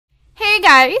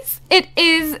guys, it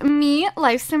is me,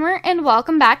 Lifesimmer, and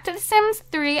welcome back to The Sims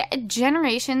 3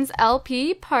 Generations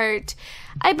LP part.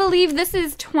 I believe this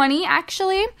is 20,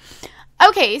 actually.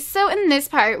 Okay, so in this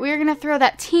part, we're gonna throw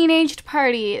that teenaged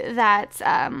party that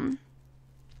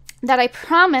I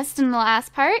promised in the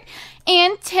last part,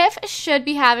 and Tiff should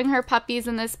be having her puppies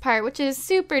in this part, which is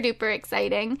super duper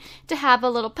exciting to have a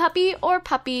little puppy or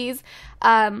puppies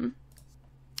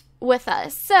with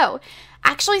us. So,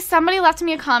 actually, somebody left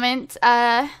me a comment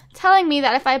telling me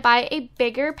that if I buy a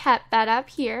bigger pet bed up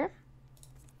here,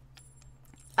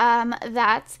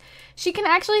 that she can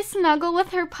actually snuggle with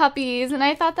her puppies, and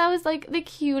I thought that was like the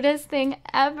cutest thing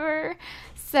ever.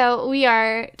 So we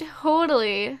are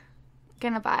totally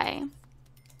gonna buy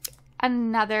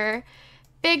another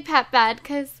big pet bed,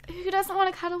 because who doesn't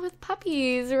want to cuddle with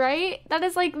puppies, right? That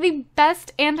is like the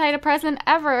best antidepressant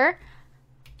ever.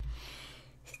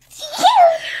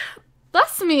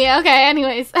 Bless me. Okay,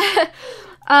 anyways.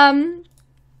 The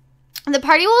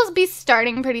party will be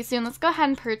starting pretty soon. Let's go ahead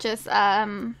and purchase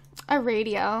a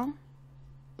radio.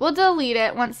 We'll delete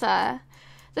it once the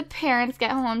parents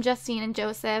get home, Justine and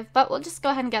Joseph, but we'll just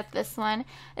go ahead and get this one.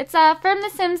 It's from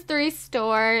the Sims 3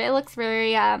 store. It looks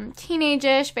very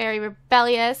teenage-ish, very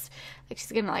rebellious. Like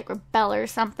she's gonna like rebel or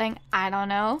something. I don't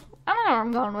know where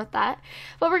I'm going with that.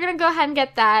 But we're gonna go ahead and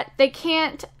get that. They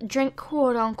can't drink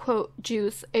quote-unquote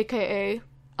juice, aka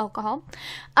alcohol.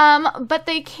 But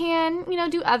they can, you know,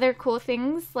 do other cool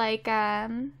things like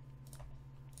we'll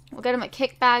get them a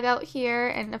kick bag out here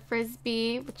and a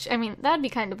frisbee, which, I mean, that'd be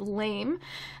kind of lame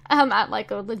at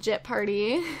like a legit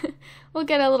party. We'll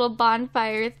get a little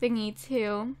bonfire thingy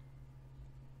too.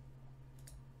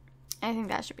 I think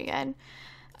that should be good.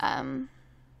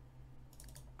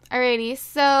 Alrighty,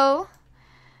 so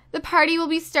the party will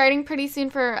be starting pretty soon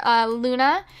for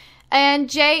Luna. And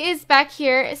Jay is back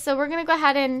here, so we're going to go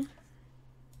ahead and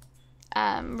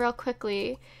real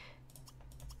quickly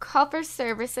call for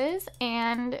services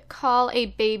and call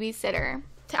a babysitter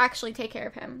to actually take care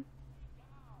of him.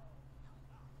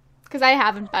 Because I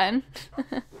haven't been.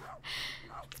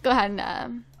 Let's go ahead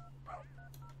and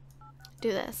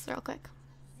do this real quick.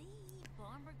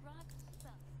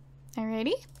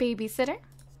 Alrighty, babysitter.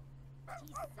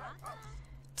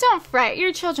 Don't fret,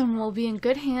 your children will be in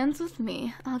good hands with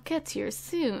me. I'll get to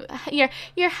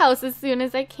your house as soon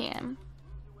as I can.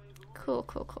 Cool,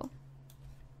 cool, cool.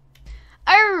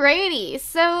 Alrighty,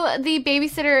 so the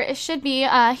babysitter should be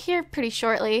here pretty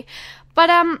shortly.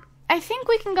 But I think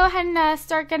we can go ahead and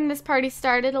start getting this party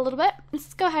started a little bit.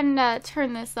 Let's go ahead and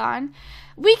turn this on.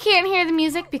 We can't hear the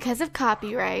music because of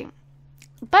copyright.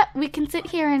 But we can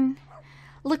sit here and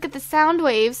look at the sound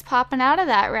waves popping out of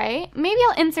that, right? Maybe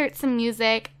I'll insert some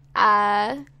music,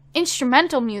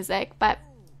 instrumental music, but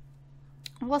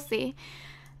we'll see.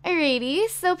 Alrighty,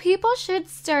 so people should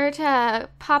start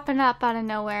popping up out of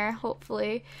nowhere,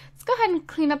 hopefully. Let's go ahead and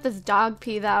clean up this dog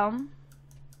pee, though.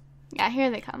 Yeah,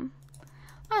 here they come.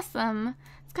 Awesome.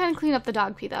 Let's go ahead and clean up the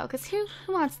dog pee, though, because who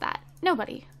wants that?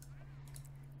 Nobody.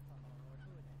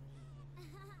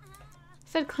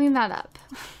 Said clean that up.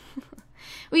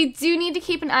 We do need to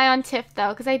keep an eye on Tiff,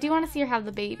 though, because I do want to see her have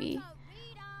the baby.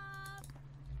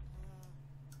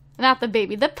 Not the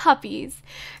baby, the puppies.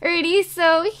 Alrighty,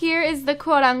 so here is the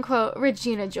quote-unquote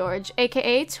Regina George,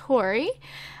 aka Tori.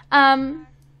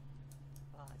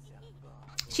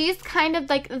 She's kind of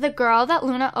like the girl that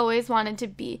Luna always wanted to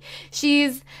be.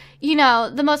 She's, you know,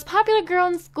 the most popular girl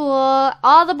in school.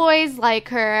 All the boys like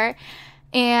her.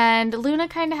 And Luna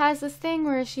kind of has this thing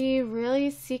where she really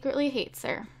secretly hates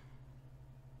her.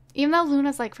 Even though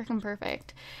Luna's like freaking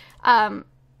perfect.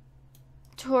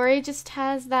 Tori just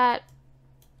has that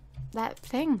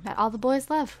thing that all the boys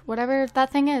love. Whatever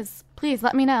that thing is. Please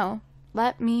let me know.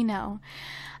 Let me know.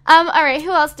 Alright,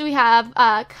 who else do we have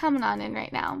coming on in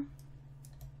right now?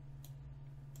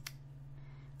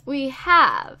 We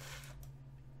have,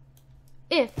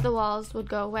 if the walls would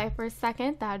go away for a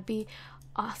second, that would be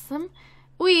awesome.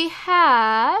 We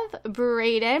have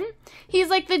Brayden. He's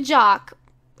like the jock.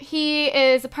 He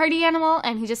is a party animal,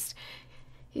 and he's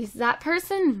that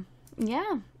person.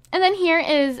 Yeah. And then here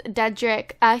is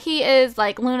Dedrick. He is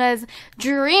like Luna's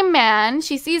dream man.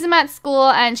 She sees him at school,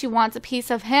 and she wants a piece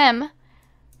of him.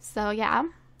 So, yeah.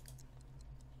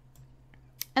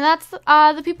 And that's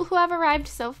the people who have arrived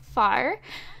so far.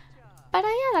 But,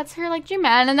 yeah, that's her, like, dream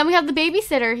man. And then we have the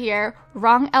babysitter here.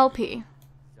 Wrong LP.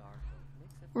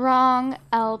 Wrong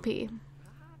LP.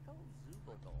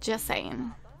 Just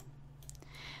saying.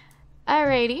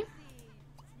 Alrighty.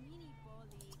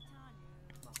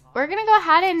 We're gonna go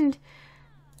ahead and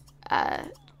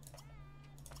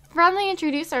friendly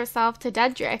introduce ourselves to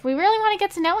Dedrick. We really want to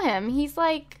get to know him. He's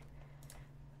like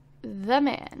the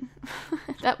man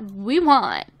that we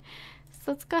want.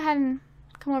 So let's go ahead and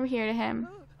come over here to him.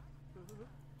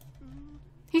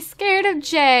 He's scared of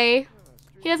Jay.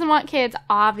 He doesn't want kids,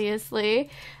 obviously.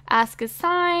 Ask his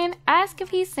sign. Ask if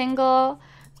he's single.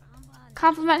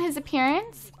 Compliment his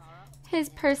appearance. His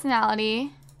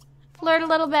personality. Flirt a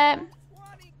little bit.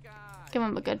 Give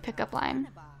him a good pickup line.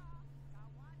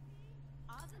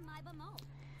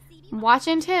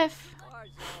 Watching Tiff.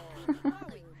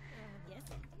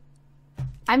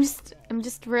 I'm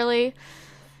just really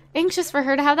anxious for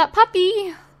her to have that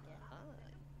puppy.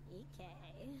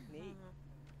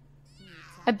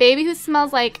 A baby who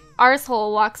smells like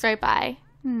arsehole walks right by.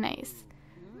 Nice.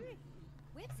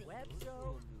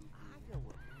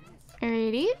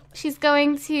 Alrighty. She's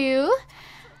going to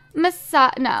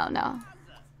massage. No.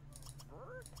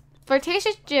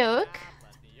 Flirtatious joke.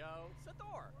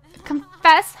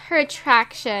 Confess her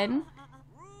attraction.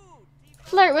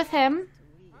 Flirt with him.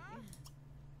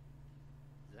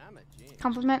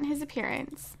 Compliment his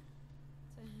appearance.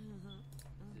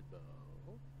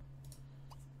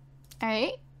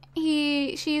 Alright.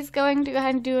 She's going to go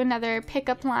ahead and do another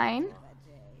pickup line.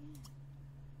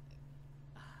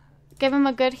 Give him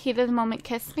a good heat of the moment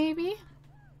kiss, maybe.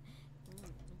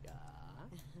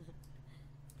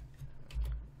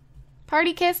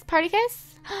 Party kiss, party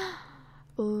kiss.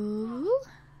 Ooh.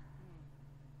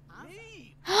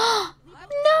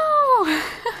 No!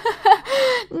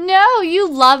 No, you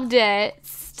loved it.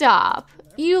 Stop.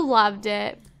 You loved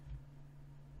it.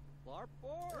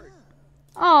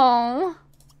 Oh.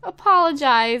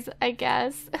 Apologize, I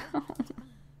guess.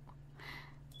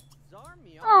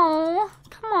 Oh,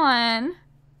 come on.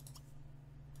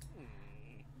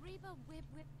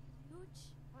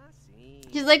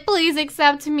 She's like, please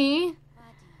accept me.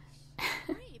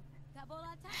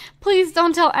 Please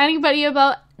don't tell anybody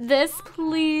about this,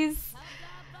 please.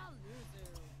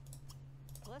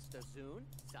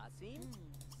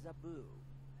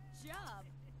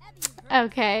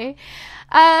 Okay.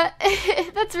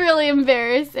 That's really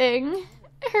embarrassing.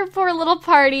 Her poor little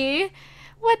party.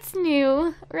 What's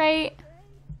new, right?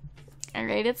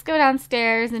 Alright, let's go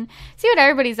downstairs and see what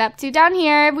everybody's up to. Down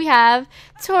here we have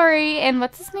Tori and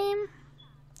what's his name?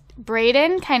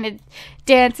 Brayden kind of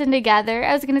dancing together.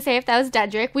 I was going to say if that was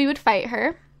Dedrick, we would fight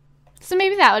her. So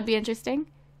maybe that would be interesting.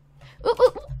 Ooh,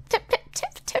 ooh,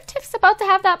 Tiff's about to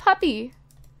have that puppy.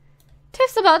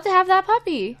 Tiff's about to have that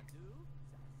puppy.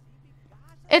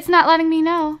 It's not letting me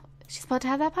know. She's about to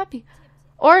have that puppy.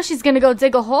 Or she's going to go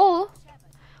dig a hole.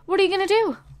 What are you going to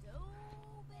do?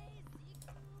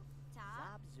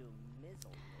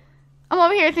 I'm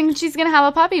over here thinking she's going to have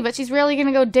a puppy, but she's really going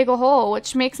to go dig a hole,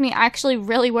 which makes me actually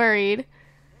really worried.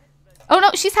 Oh,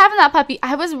 no, she's having that puppy.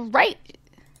 I was right.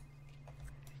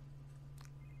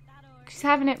 She's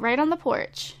having it right on the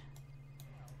porch.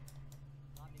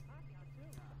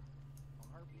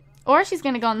 Or she's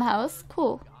going to go in the house.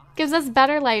 Cool. Gives us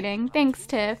better lighting. Thanks,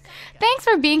 Tiff. Thanks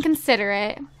for being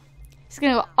considerate. She's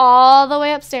going to go all the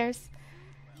way upstairs.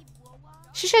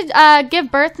 She should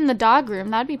give birth in the dog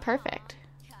room. That would be perfect.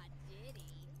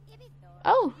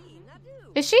 Oh,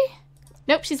 is she?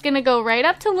 Nope, she's gonna go right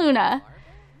up to Luna.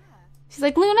 She's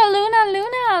like, Luna, Luna,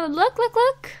 Luna, look, look,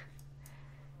 look.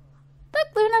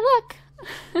 Look, Luna, look.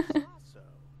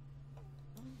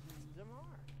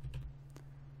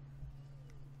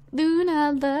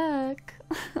 Luna, look.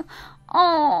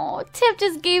 Oh, Tiff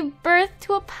just gave birth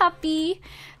to a puppy.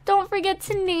 Don't forget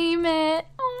to name it.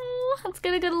 Oh, let's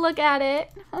get a good look at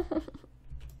it.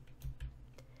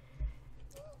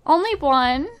 Only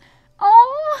one.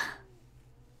 Oh.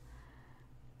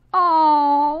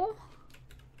 Oh.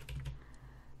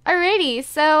 Alrighty,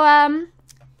 so,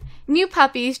 new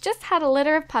puppies. Just had a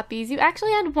litter of puppies. You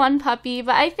actually had one puppy,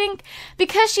 but I think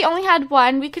because she only had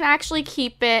one, we can actually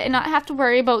keep it and not have to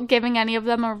worry about giving any of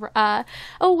them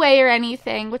away or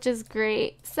anything, which is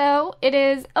great. So, it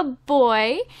is a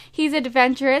boy. He's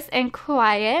adventurous and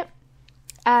quiet.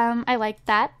 I like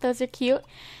that. Those are cute.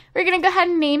 We're gonna go ahead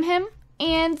and name him.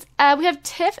 And we have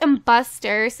Tiff and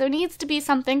Buster, so it needs to be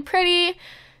something pretty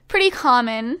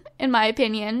common, in my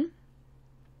opinion.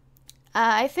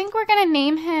 I think we're going to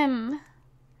name him...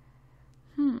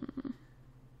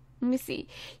 Let me see.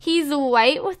 He's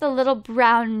white with a little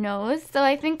brown nose, so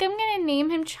I think I'm going to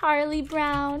name him Charlie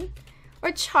Brown.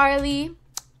 Or Charlie,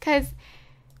 because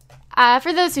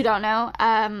for those who don't know,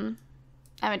 I'm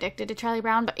addicted to Charlie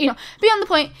Brown, but, you know, beyond the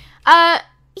point,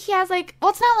 he has like,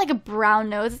 well, it's not like a brown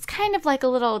nose. It's kind of like a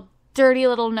little dirty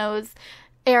little nose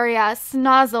area,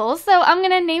 snozzle. So I'm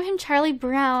going to name him Charlie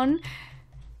Brown.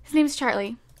 His name's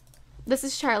Charlie. This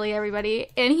is Charlie, everybody.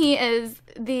 And he is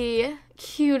the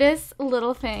cutest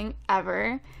little thing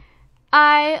ever.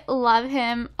 I love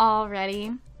him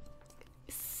already.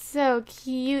 So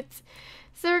cute.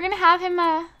 So we're gonna have him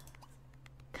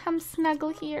come snuggle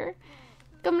here.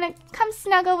 I'm gonna come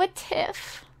snuggle with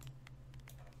Tiff.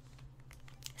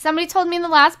 Somebody told me in the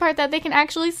last part that they can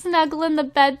actually snuggle in the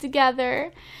bed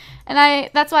together. And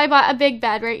that's why I bought a big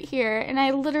bed right here. And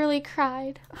I literally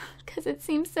cried because it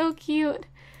seems so cute.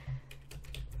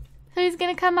 So he's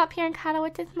gonna come up here and cuddle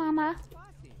with his mama.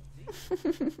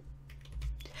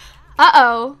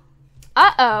 Uh-oh.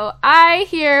 Uh-oh. I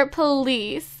hear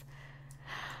police.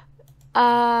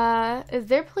 Is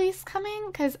there police coming?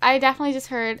 Because I definitely just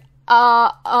heard,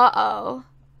 uh-oh.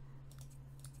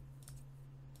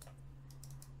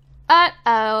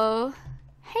 Uh-oh.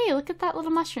 Hey, look at that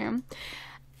little mushroom.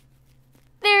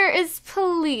 There is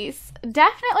police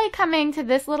definitely coming to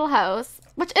this little house,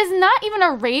 which is not even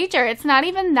a rager. It's not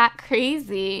even that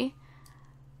crazy.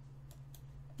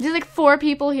 There's like 4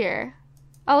 people here.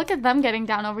 Oh, look at them getting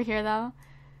down over here, though.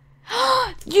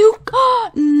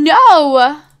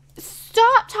 No!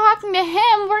 Stop talking to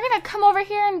him. We're gonna come over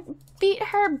here and beat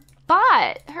her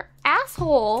butt. Her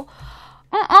asshole.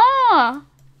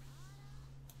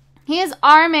 He is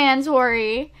our man,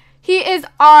 Tori. He is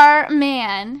our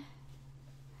man.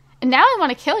 And now I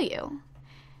want to kill you.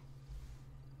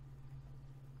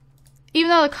 Even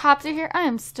though the cops are here, I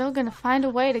am still gonna find a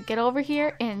way to get over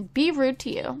here and be rude to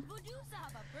you.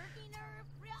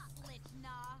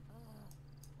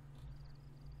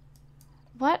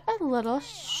 What a little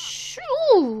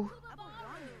shoo!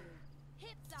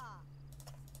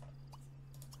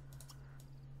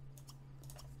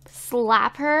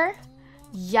 Slap her,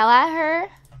 yell at her.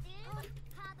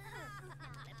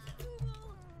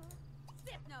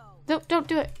 Don't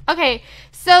do it. Okay,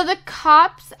 so the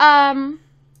cops, I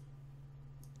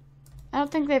don't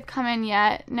think they've come in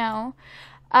yet. No.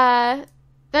 They're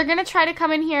gonna try to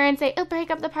come in here and say, oh,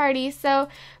 break up the party. So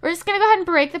we're just gonna go ahead and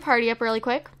break the party up really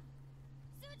quick.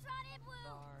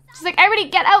 She's like, everybody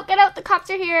get out, get out. The cops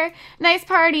are here. Nice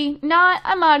party. Not,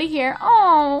 I'm out of here.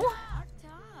 Oh.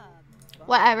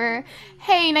 Whatever.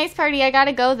 Hey, nice party. I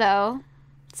gotta go, though.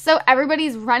 So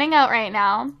everybody's running out right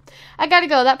now. I gotta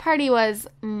go. That party was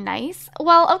nice.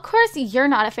 Well, of course you're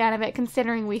not a fan of it,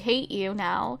 considering we hate you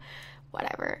now.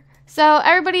 Whatever. So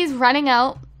everybody's running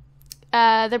out.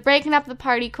 They're breaking up the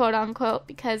party, quote unquote,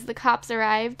 because the cops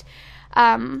arrived.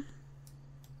 So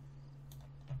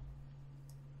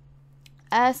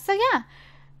yeah,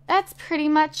 that's pretty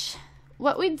much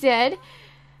what we did.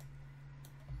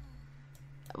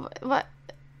 What?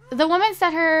 The woman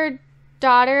said her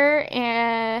daughter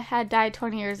had died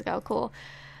 20 years ago. Cool.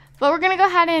 But we're going to go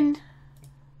ahead and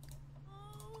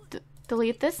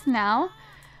delete this now.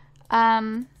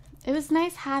 It was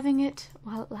nice having it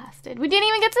while it lasted. We didn't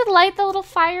even get to light the little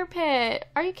fire pit.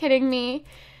 Are you kidding me?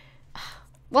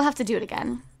 We'll have to do it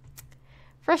again.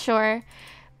 For sure.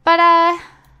 But,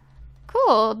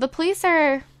 cool. The police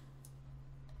are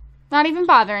not even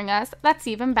bothering us. That's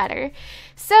even better.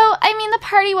 So, I mean, the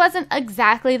party wasn't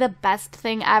exactly the best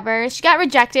thing ever. She got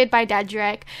rejected by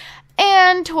Dedrick,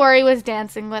 and Tori was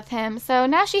dancing with him. So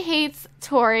now she hates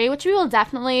Tori, which we will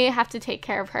definitely have to take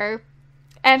care of her,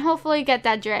 and hopefully get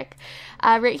Dedrick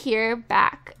right here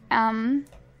back. At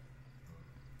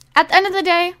the end of the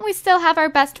day, we still have our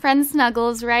best friend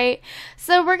Snuggles, right?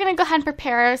 So we're going to go ahead and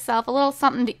prepare ourselves a little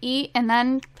something to eat and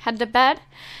then head to bed.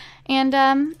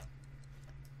 And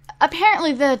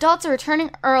apparently the adults are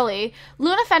returning early.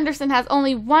 Luna Fenderson has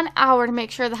only 1 hour to make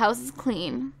sure the house is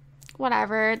clean.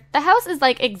 Whatever. The house is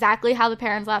like exactly how the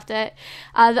parents left it.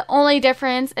 The only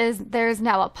difference is there's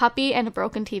now a puppy and a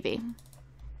broken TV.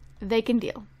 They can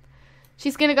deal.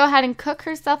 She's going to go ahead and cook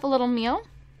herself a little meal.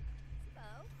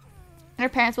 And her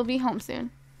parents will be home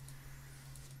soon.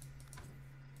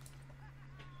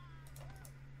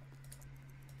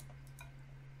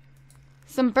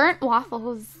 Some burnt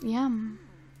waffles. Yum.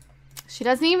 She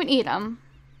doesn't even eat them.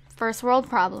 First world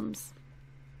problems.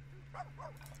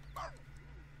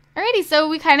 Alrighty, so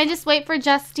we kind of just wait for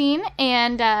Justine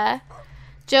and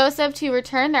Joseph to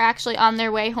return. They're actually on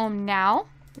their way home now.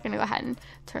 We're going to go ahead and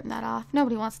turn that off.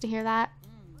 Nobody wants to hear that.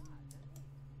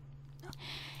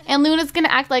 And Luna's going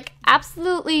to act like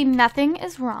absolutely nothing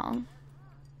is wrong.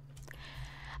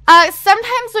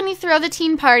 Sometimes when you throw the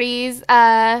teen parties,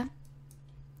 the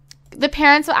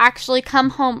parents will actually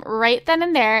come home right then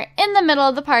and there in the middle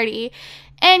of the party.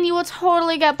 And you will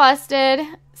totally get busted.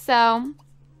 So,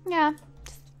 yeah.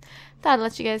 Just thought I'd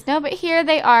let you guys know. But here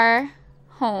they are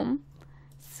home.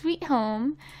 Sweet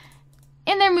home.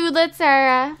 And their moodlets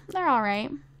are, they're alright.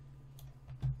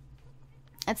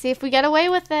 Let's see if we get away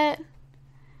with it.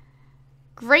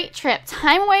 Great trip.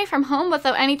 Time away from home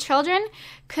without any children.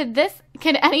 Could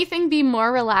anything be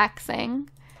more relaxing?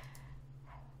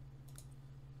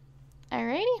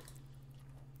 Alrighty.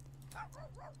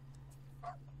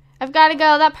 I've got to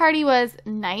go. That party was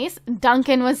nice.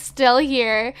 Duncan was still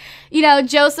here. You know,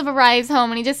 Joseph arrives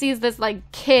home and he just sees this,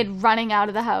 like, kid running out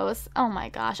of the house. Oh my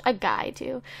gosh. A guy,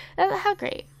 too. How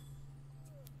great.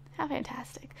 How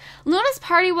fantastic. Luna's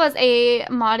party was a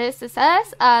modest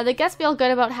success. The guests feel good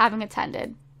about having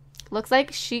attended. Looks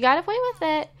like she got away with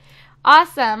it.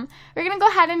 Awesome. We're going to go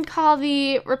ahead and call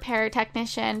the repair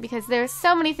technician because there's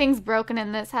so many things broken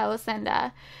in this house. And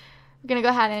we're going to go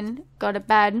ahead and go to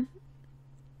bed.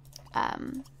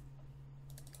 Oh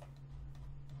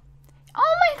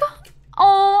my god.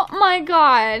 Oh my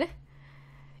god.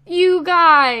 You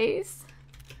guys.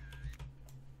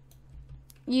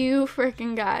 You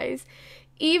freaking guys.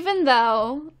 Even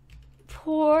though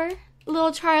poor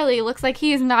little Charlie looks like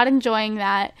he is not enjoying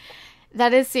that,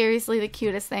 that is seriously the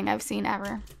cutest thing I've seen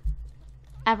ever.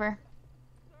 Ever.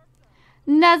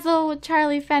 Nuzzle with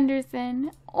Charlie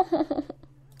Fenderson. Oh,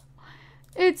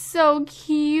 it's so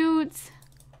cute.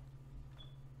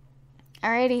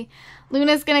 Alrighty,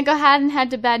 Luna's gonna go ahead and head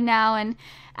to bed now, and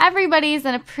everybody's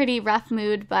in a pretty rough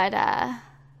mood, but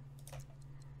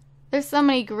there's so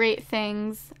many great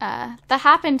things that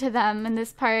happened to them in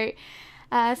this part.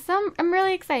 I'm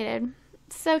really excited.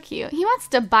 So cute. He wants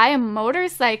to buy a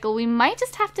motorcycle. We might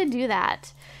just have to do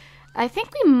that. I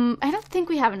don't think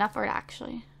we have enough for it,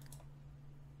 actually.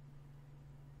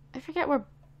 I forget where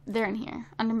they're in here,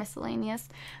 under miscellaneous.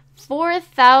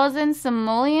 4,000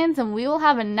 simoleons, and we will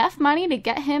have enough money to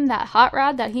get him that hot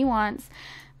rod that he wants.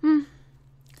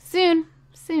 Soon.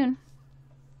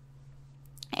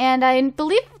 And I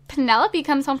believe Penelope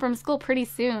comes home from school pretty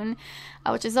soon,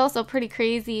 which is also pretty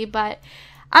crazy, but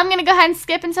I'm going to go ahead and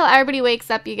skip until everybody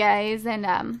wakes up, you guys, and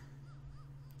I'll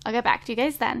get back to you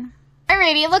guys then.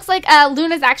 Alrighty, it looks like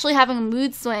Luna's actually having a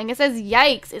mood swing. It says,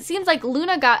 yikes. It seems like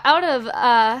Luna got out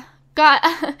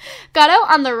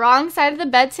on the wrong side of the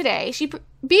bed today.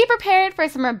 Be prepared for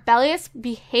some rebellious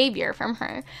behavior from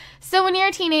her. So when you're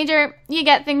a teenager, you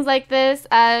get things like this.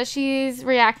 She's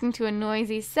reacting to a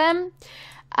noisy sim.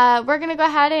 We're going to go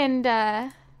ahead and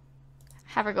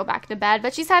have her go back to bed,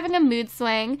 but she's having a mood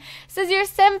swing. Says your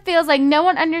sim feels like no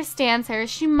one understands her.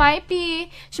 She might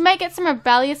get some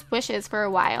rebellious wishes for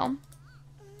a while.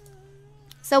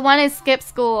 So one is skip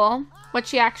school, which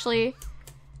she actually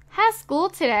has school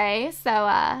today, so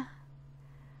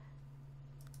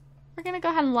we're gonna go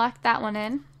ahead and lock that one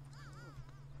in.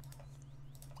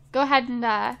 Go ahead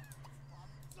and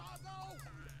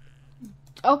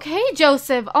okay,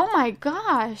 Joseph. Oh my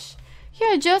gosh.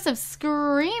 Hear Joseph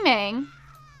screaming.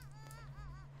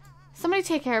 Somebody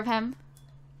take care of him.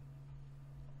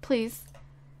 Please.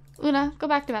 Luna, go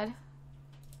back to bed.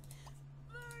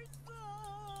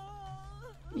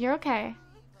 You're okay.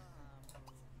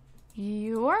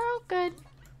 You're all good.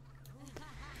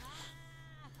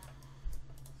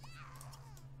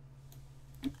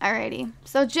 Alrighty.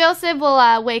 So Joseph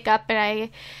will wake up and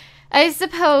I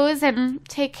suppose and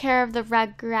take care of the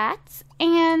Rugrats,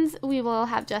 and we will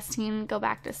have Justine go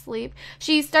back to sleep.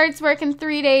 She starts work in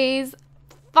 3 days.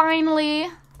 Finally.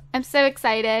 I'm so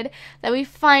excited that we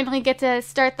finally get to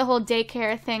start the whole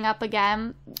daycare thing up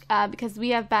again because we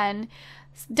have been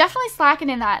definitely slacking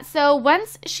in that. So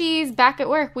once she's back at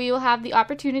work, we will have the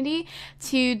opportunity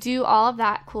to do all of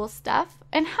that cool stuff.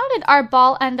 And how did our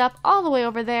ball end up all the way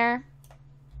over there?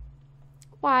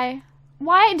 Why?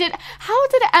 How did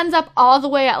it end up all the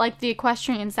way at like the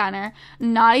equestrian center?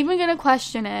 Not even gonna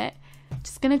question it.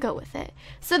 Just gonna go with it.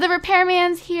 So the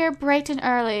repairman's here bright and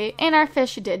early, and our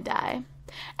fish did die.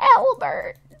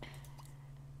 Albert!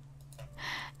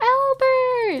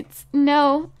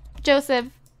 No, Joseph.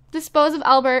 Dispose of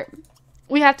Albert.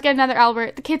 We have to get another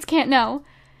Albert. The kids can't know.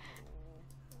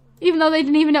 Even though they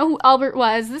didn't even know who Albert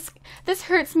was. This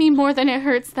hurts me more than it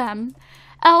hurts them.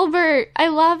 Albert! I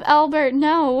love Albert.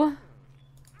 No.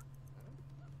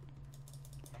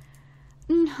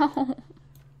 No.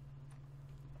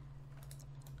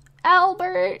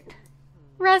 Albert.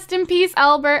 Rest in peace,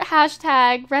 Albert.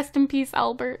 Hashtag rest in peace,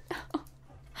 Albert.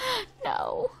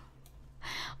 No.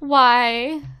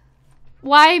 Why?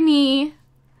 Why me?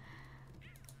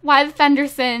 Why the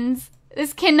Fendersons?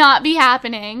 This cannot be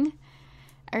happening.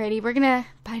 Alrighty, we're gonna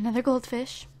buy another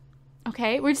goldfish.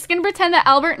 Okay, we're just gonna pretend that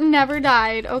Albert never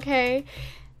died, okay?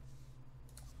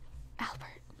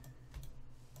 Albert.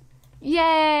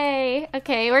 Yay!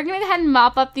 Okay, we're gonna go ahead and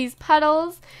mop up these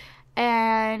puddles.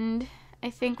 And I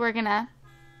think we're gonna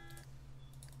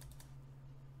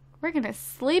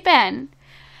sleep in.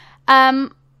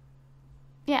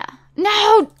 Yeah,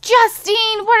 No,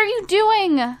 Justine, what are you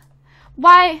doing?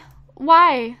 Why?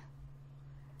 Why?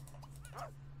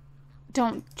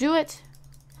 Don't do it.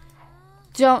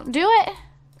 Don't do it.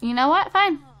 You know what?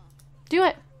 Fine. Do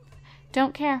it.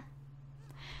 Don't care.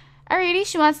 Alrighty,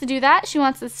 she wants to do that. She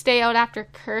wants to stay out after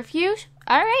curfew.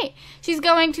 Alright. She's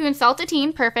going to insult a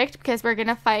teen. Perfect, because we're going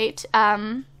to fight,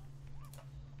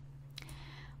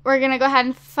 we're going to go ahead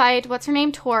and fight, what's her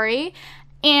name? Tori.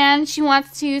 And she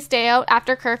wants to stay out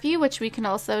after curfew, which we can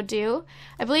also do.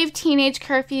 I believe teenage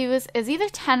curfew is either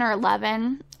 10 or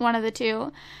 11, one of the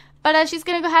two. But she's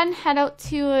going to go ahead and head out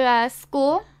to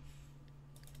school.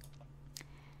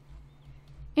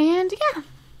 And yeah,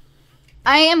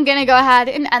 I am going to go ahead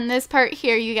and end this part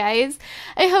here, you guys.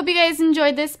 I hope you guys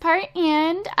enjoyed this part,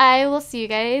 and I will see you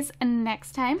guys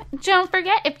next time. Don't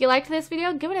forget, if you liked this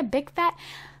video, give it a big fat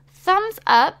thumbs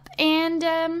up. And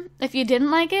if you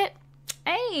didn't like it,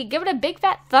 hey, give it a big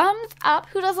fat thumbs up.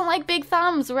 Who doesn't like big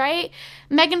thumbs, right?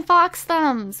 Megan Fox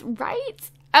thumbs, right?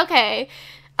 Okay.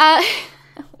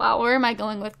 Wow, where am I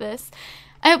going with this?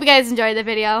 I hope you guys enjoyed the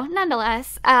video,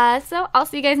 nonetheless. So I'll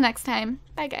see you guys next time.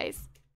 Bye, guys.